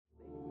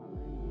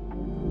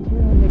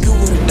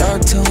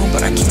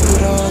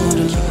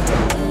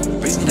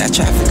Bring me that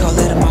traffic, all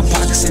it in my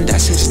pockets, and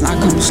that shit's not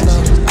coming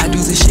slow. I do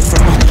this shit for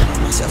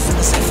myself in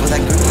the safe for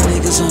like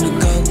girly niggas on the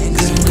go.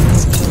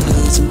 Good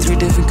enough, some 3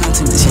 different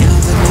continents, yeah,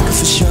 I'm the nigga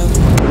for sure.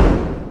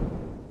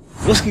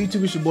 What's good,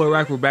 YouTube? It's your boy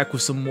Rock. We're back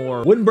with some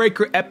more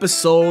Windbreaker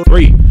episode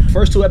 3.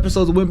 First 2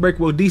 episodes of Windbreaker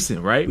were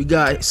decent, right? We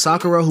got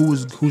Sakura,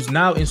 who's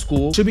now in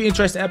school. Should be an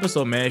interesting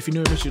episode, man. If you're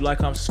new to this, you like,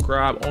 comment,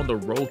 subscribe. On the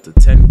road to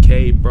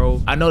 10K,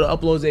 bro. I know the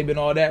uploads ain't been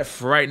all that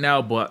for right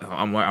now, but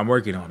I'm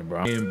working on it,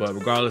 bro. But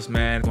regardless,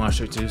 man, go on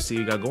straight to see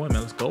you got going,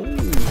 man. Let's go.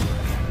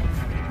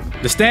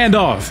 The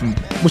standoff.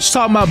 What you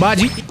talking about,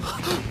 Baji?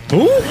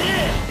 Who?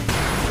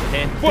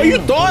 Boy, you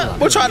thought?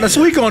 We're trying to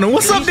sweep on him.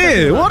 What's up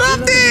there? What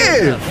up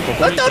there?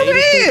 Let throw them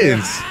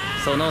hands.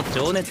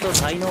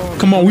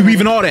 Come on, we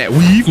weaving all that.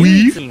 Weave.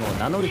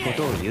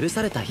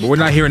 But we're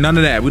not hearing none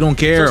of that. We don't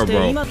care,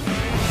 bro.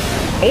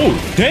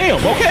 Oh, damn.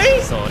 Okay.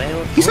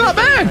 He's not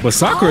bad. But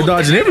Sakura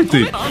dodging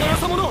everything.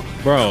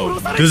 Bro,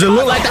 does it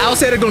look like the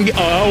outsider gonna get...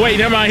 Oh, wait,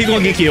 never mind. He's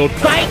gonna get killed.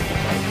 Right?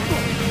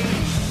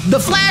 The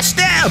flash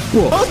stab.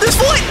 Oh, this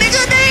foot,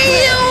 nigga.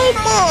 Damn.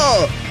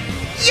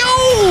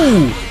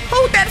 Yo.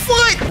 Hold that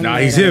foot! Nah,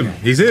 he's him.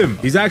 He's him.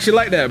 He's actually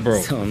like that,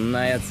 bro.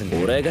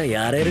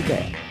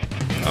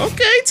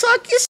 Okay,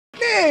 talk your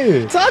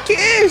shit. Talk your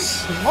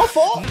ish. My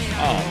fault.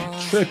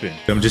 Oh, tripping.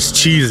 I'm just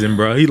cheesing,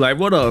 bro. He like,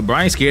 what up, bro?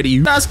 I ain't scared of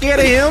you. Not scared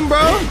of him, bro.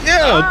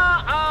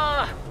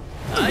 Yeah.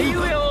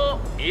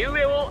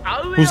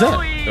 Who's that?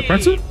 The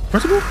principal?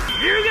 Principal?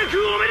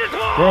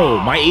 Bro,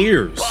 my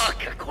ears.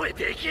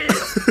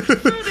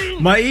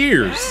 My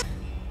ears.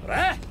 Bro,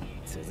 I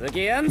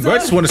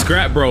just want to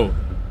scrap, bro.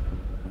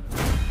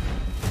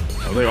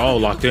 Oh, they're all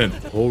locked in.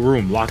 Whole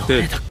room locked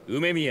in.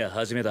 Umemiya.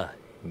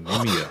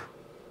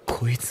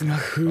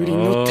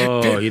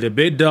 Oh, he the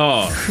big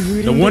dog.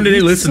 No wonder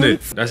they listening.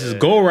 That's his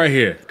goal right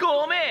here.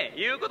 Alright,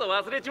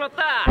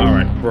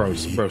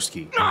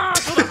 broski.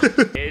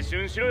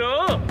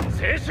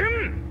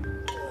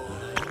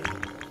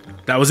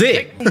 That was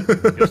it.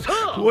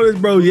 What is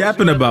bro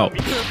yapping about?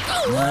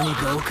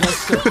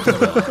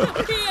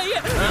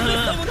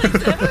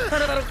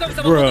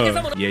 Bro,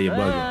 yeah, you're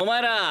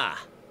bugging.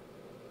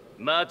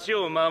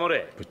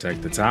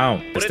 Protect the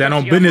town. Stand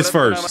on business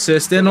first.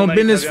 Says stand on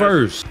business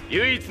first.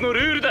 We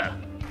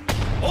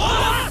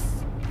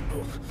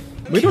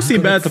don't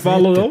seem bad to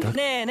follow though.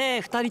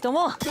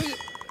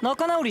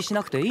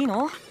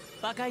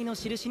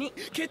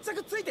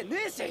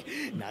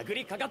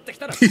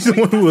 He's the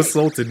one who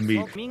assaulted me.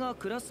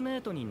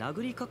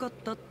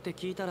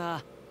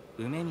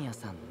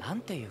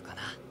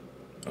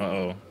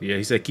 Uh-oh. Yeah,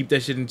 he said keep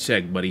that shit in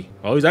check, buddy.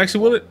 Oh, he's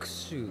actually willing.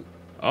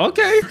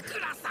 Okay.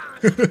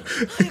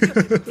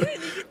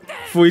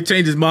 Before he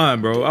changed his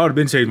mind, bro. I would have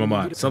been changed my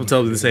mind. Some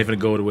tells me this ain't finna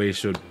go the way it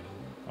should.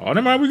 Oh,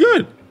 never mind, we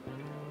good.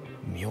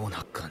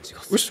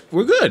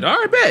 We're good. All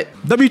right, bet.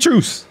 W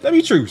truce.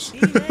 W truce.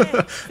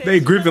 They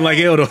gripping like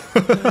Eldo.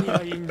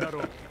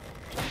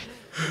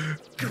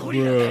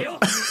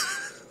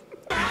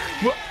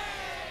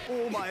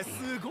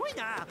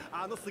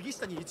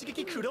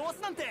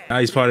 Now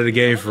he's part of the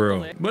game for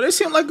real. But they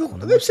seem like a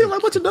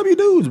bunch of W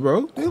dudes,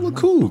 bro. They look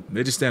cool.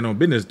 They just stand on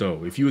business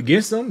though. If you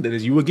against them, then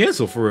it's you against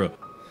them for real.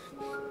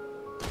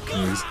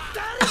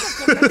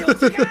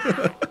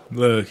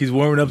 Look, he's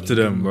warming up to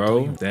them,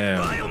 bro.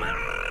 Damn.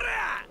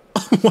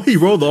 Why he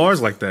rolled the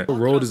R's like that?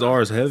 Rolled his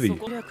R's heavy.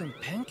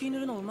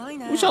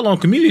 What y'all on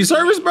community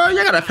service, bro?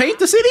 Y'all gotta paint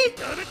the city?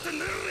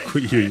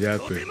 Quit your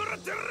yapping.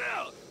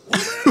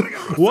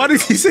 Why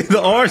did he say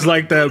the R's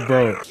like that,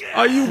 bro?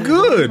 Are you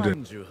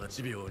good?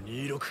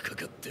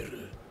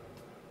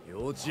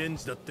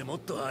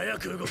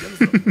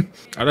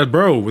 Oh, that's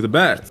bro with the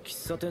bat.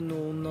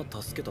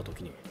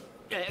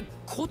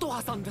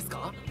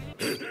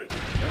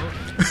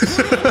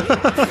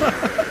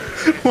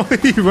 Why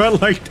did he run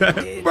like that?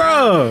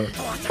 Bro!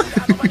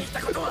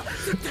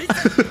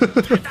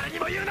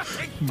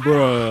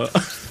 Bro.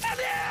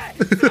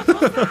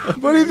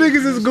 What do you think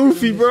is this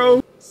goofy,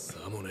 bro?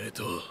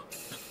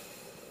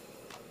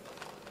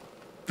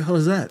 The hell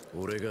is that?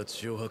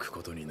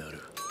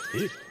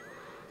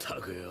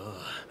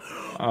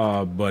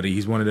 Oh, buddy,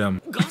 he's one of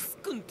them.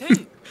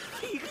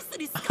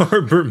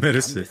 Herbert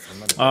medicine.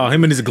 Oh,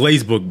 him and his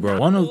glaze book, bro.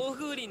 One of the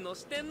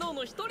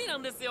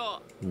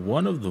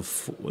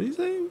what do you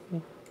say?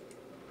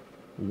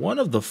 One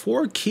of the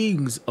 4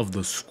 kings of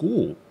the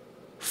school.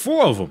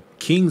 4 of them.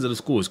 Kings of the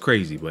school is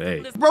crazy, but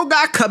hey. Bro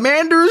got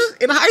commanders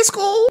in high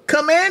school?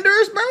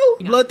 Commanders, bro?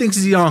 Blood thinks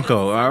he's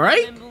Yonko,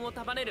 alright?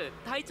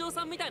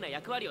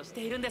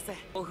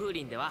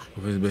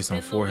 It's based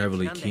on 4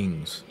 heavenly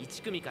kings.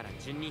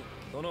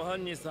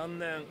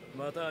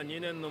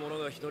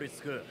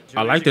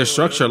 I like their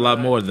structure a lot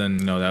more than,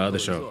 you know, that other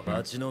show.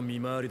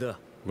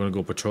 We're gonna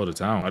go patrol the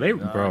town. Are they,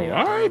 bro?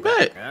 Alright,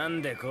 bet. They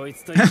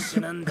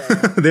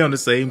on the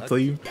same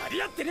team.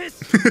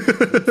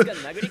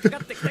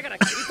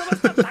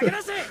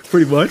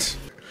 Pretty much.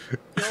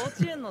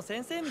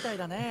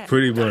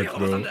 Pretty much,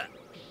 bro.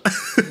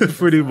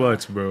 Pretty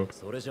much, bro.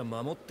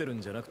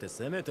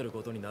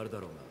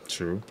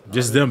 True.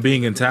 Just them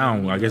being in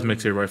town, I guess,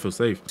 makes everybody feel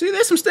safe. See,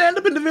 there's some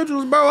stand-up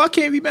individuals, bro. I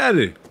can't be mad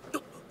at it.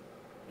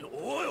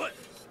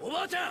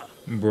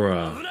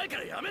 Bruh.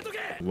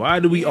 Why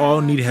do we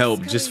all need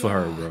help just for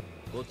her, bro?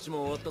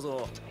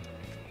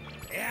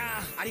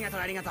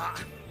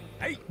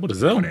 What is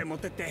that?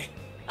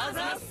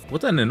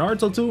 What's that in the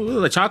Naruto too? Is it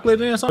like chocolate in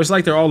there or something? It's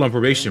like they're all on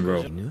probation,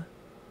 bro.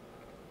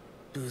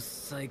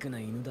 Is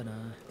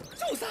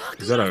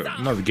that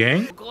another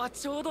gang?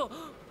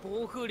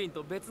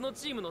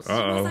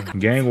 Uh-oh.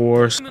 Gang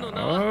wars.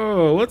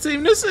 Oh, what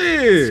team this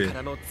is?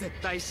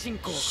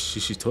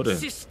 She's told him.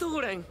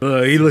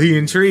 He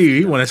intrigued.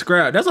 He want to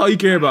scrap. That's all you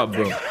care about,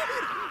 bro.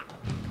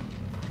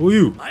 Who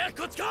you?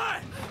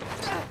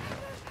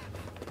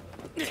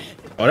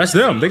 Oh, that's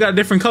them. They got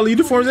different color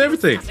uniforms and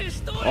everything.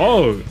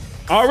 Oh,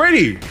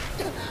 already.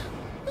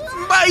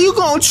 Why you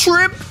gonna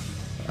trip?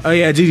 Oh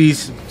yeah,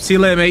 GG's. See you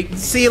later, mate.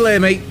 See you later,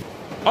 mate.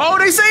 Oh,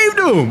 they saved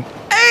him.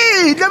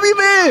 Hey,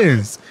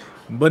 W-Bands.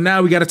 But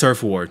now we got a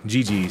turf war.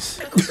 GG's.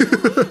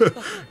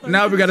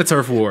 Now we got a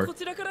turf war.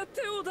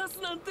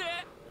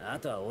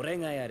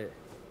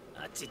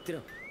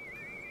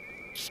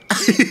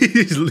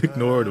 He just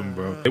ignored him,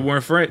 bro. They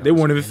weren't friends. They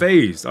weren't even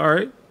phased. All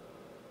right.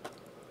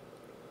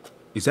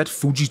 Is that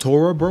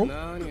Fujitora, bro?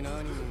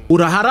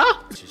 Urahara?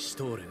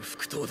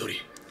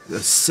 The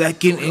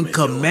second in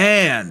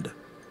command.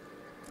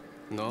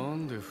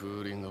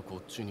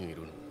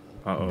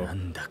 Uh-oh.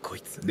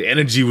 The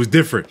energy was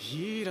different.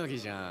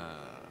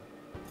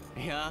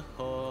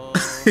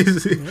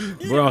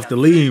 We're off the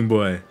lean,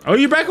 boy. Oh,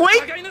 you back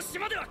awake?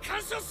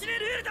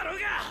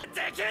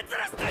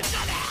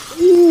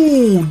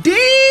 Ooh,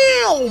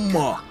 damn!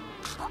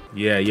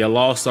 Yeah, you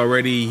lost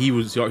already. It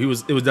was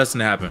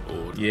destined to happen.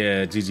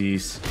 Yeah,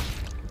 GG's.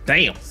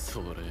 Damn.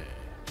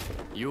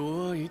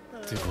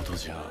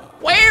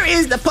 Where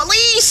is the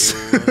police?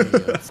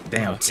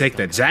 Damn, take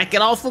the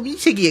jacket off of me.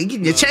 You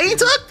getting your chain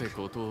tucked?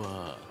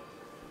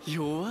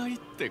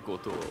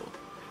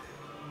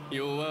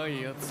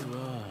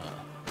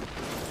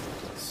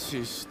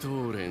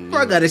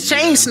 Bro got his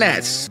chain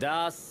snatched.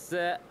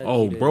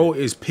 Oh, bro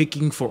is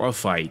picking for a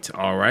fight.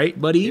 All right,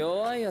 buddy.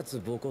 Bro,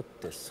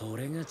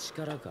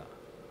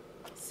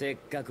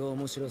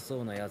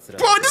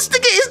 this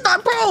nigga is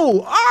not, bro.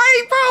 All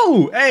right,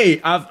 bro.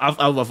 Hey, I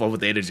vote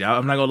with the energy.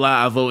 I'm not gonna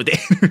lie, I vote with the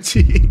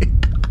energy.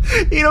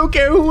 He don't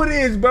care who it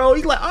is, bro.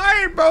 He's like, all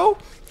right, bro.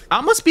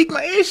 I'm gonna speak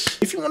my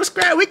ish. If you want to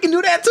scrap, we can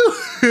do that too.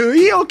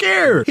 He don't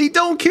care. He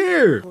don't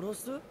care.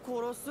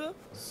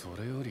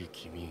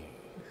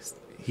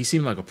 He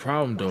seemed like a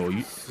problem though.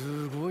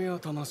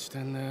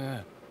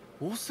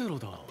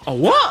 Oh,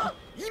 what?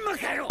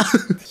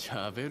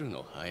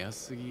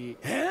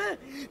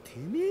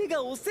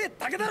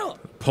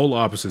 Polar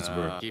opposites,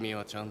 bro.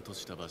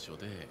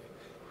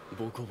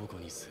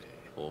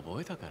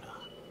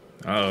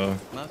 Uh-oh.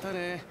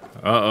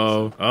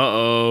 Uh-oh.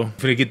 Uh-oh.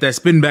 Finna get that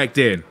spin back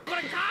then.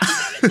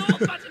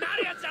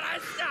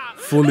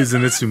 Fully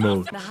Zenitsu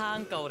mode.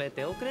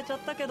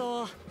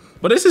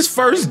 But it's his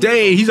first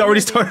day. He's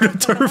already started a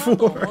turf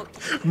war.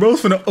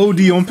 Bro's finna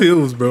OD on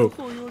pills, bro.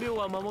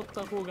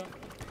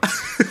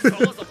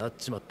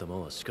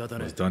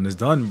 What's done is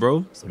done,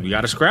 bro. We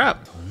gotta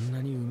scrap.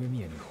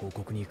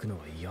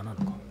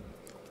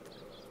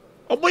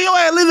 Oh, boy, your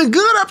ass living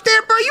good up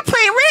there, bro. You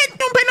paying rent? You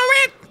don't pay no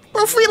rent?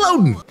 Bro,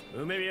 freeloading.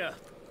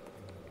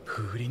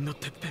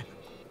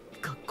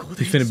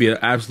 He's finna be an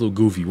absolute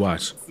goofy.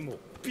 Watch. What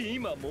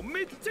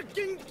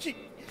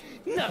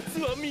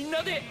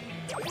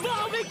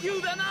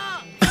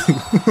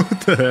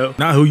the hell?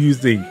 Not who you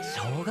think.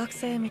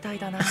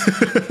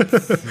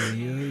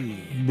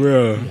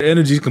 Bro, the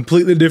energy's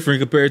completely different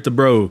compared to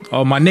bro.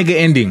 Oh, my nigga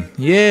ending.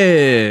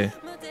 Yeah.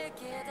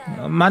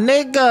 My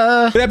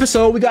nigga. Good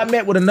episode. We got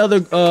met with another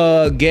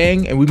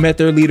gang and we met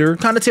their leader.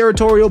 Kind of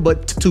territorial,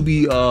 but to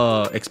be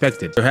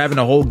expected. They're having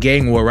a whole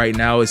gang war right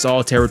now. It's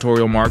all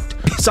territorial marked.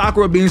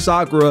 Sakura being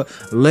Sakura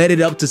led it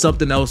up to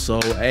something else.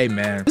 So, hey,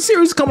 man. This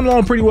series is coming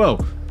along pretty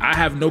well. I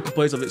have no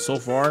complaints of it so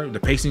far. The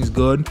pacing's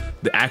good.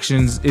 The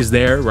actions is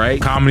there, right?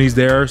 Comedy's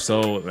there.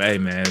 So, hey,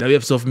 man. That'll be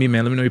episode for me,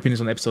 man. Let me know your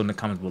opinions on the episode in the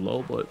comments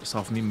below. But it's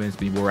all for me, man. It's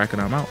been your boy Rack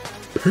and I'm out.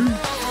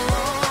 Peace.